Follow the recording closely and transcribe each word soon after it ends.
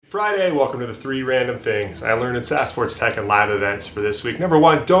Friday, welcome to the 3 random things I learned in SaaS Sports Tech and live events for this week. Number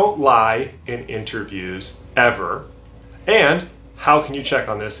 1, don't lie in interviews ever. And how can you check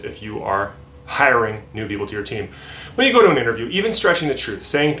on this if you are hiring new people to your team? When you go to an interview, even stretching the truth,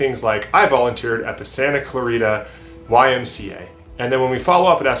 saying things like, I volunteered at the Santa Clarita YMCA. And then when we follow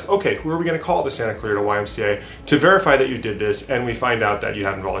up and ask, okay, who are we going to call the Santa Clarita YMCA to verify that you did this, and we find out that you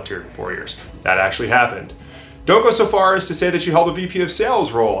haven't volunteered in 4 years. That actually happened. Don't go so far as to say that you held a VP of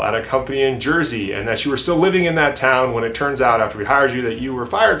sales role at a company in Jersey and that you were still living in that town when it turns out after we hired you that you were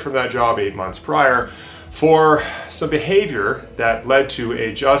fired from that job 8 months prior for some behavior that led to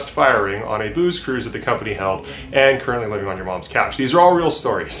a just firing on a booze cruise that the company held and currently living on your mom's couch. These are all real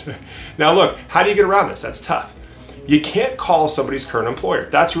stories. Now look, how do you get around this? That's tough. You can't call somebody's current employer.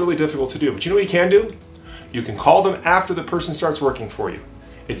 That's really difficult to do. But you know what you can do? You can call them after the person starts working for you.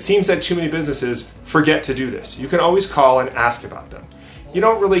 It seems that too many businesses forget to do this. You can always call and ask about them. You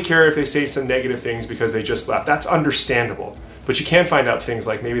don't really care if they say some negative things because they just left. That's understandable. But you can find out things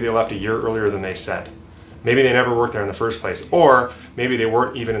like maybe they left a year earlier than they said. Maybe they never worked there in the first place. Or maybe they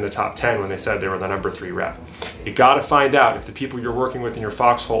weren't even in the top 10 when they said they were the number 3 rep. You gotta find out if the people you're working with in your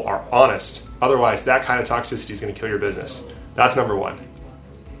foxhole are honest. Otherwise, that kind of toxicity is gonna kill your business. That's number 1.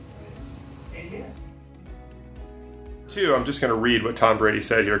 2, I'm just going to read what Tom Brady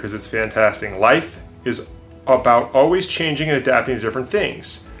said here because it's fantastic. Life is about always changing and adapting to different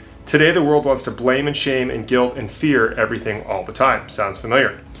things. Today, the world wants to blame and shame and guilt and fear everything all the time. Sounds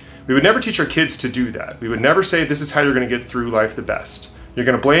familiar. We would never teach our kids to do that. We would never say this is how you're going to get through life the best. You're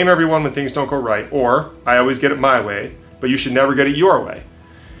going to blame everyone when things don't go right, or I always get it my way, but you should never get it your way.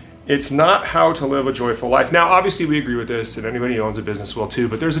 It's not how to live a joyful life. Now, obviously, we agree with this, and anybody who owns a business will too,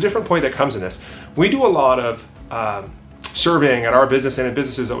 but there's a different point that comes in this. We do a lot of surveying at our business and in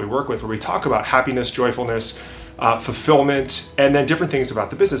businesses that we work with where we talk about happiness, joyfulness, fulfillment, and then different things about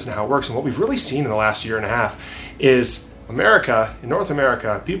the business and how it works. And what we've really seen in the last year and a half is America, in North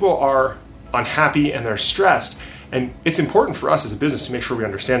America, people are unhappy and they're stressed. And it's important for us as a business to make sure we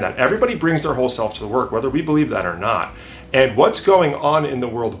understand that. Everybody brings their whole self to the work, whether we believe that or not. And what's going on in the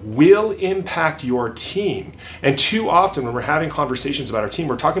world will impact your team. And too often when we're having conversations about our team,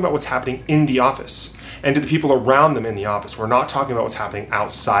 we're talking about what's happening in the office and to the people around them in the office. We're not talking about what's happening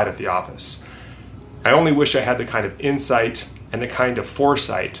outside of the office. I only wish I had the kind of insight and the kind of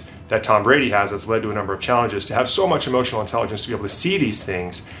foresight that Tom Brady has that's led to a number of challenges, to have so much emotional intelligence to be able to see these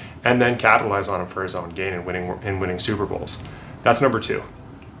things and then capitalize on them for his own gain and winning Super Bowls. That's number 2.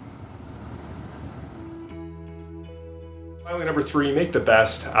 Finally, number 3, make the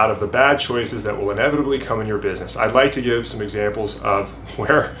best out of the bad choices that will inevitably come in your business. I'd like to give some examples of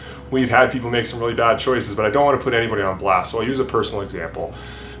where we've had people make some really bad choices, but I don't want to put anybody on blast, so I'll use a personal example.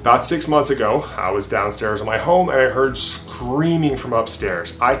 About 6 months ago, I was downstairs in my home and I heard screaming from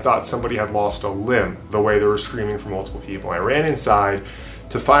upstairs. I thought somebody had lost a limb the way they were screaming from multiple people. I ran inside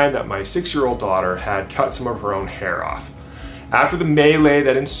to find that my 6-year-old daughter had cut some of her own hair off. After the melee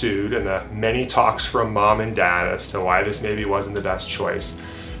that ensued and the many talks from mom and dad as to why this maybe wasn't the best choice,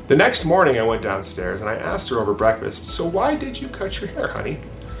 the next morning I went downstairs and I asked her over breakfast, so why did you cut your hair, honey?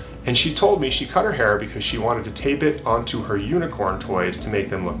 And she told me she cut her hair because she wanted to tape it onto her unicorn toys to make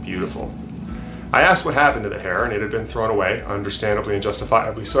them look beautiful. I asked what happened to the hair and it had been thrown away, understandably and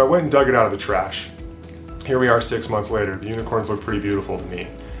justifiably, so I went and dug it out of the trash. Here we are 6 months later, the unicorns look pretty beautiful to me.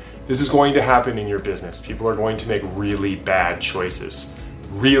 This is going to happen in your business. People are going to make really bad choices,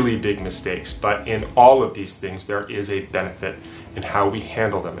 really big mistakes, but in all of these things, there is a benefit in how we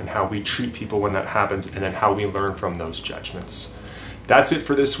handle them and how we treat people when that happens, and then how we learn from those judgments. That's it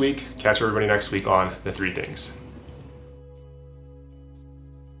for this week. Catch everybody next week on The 3 Things.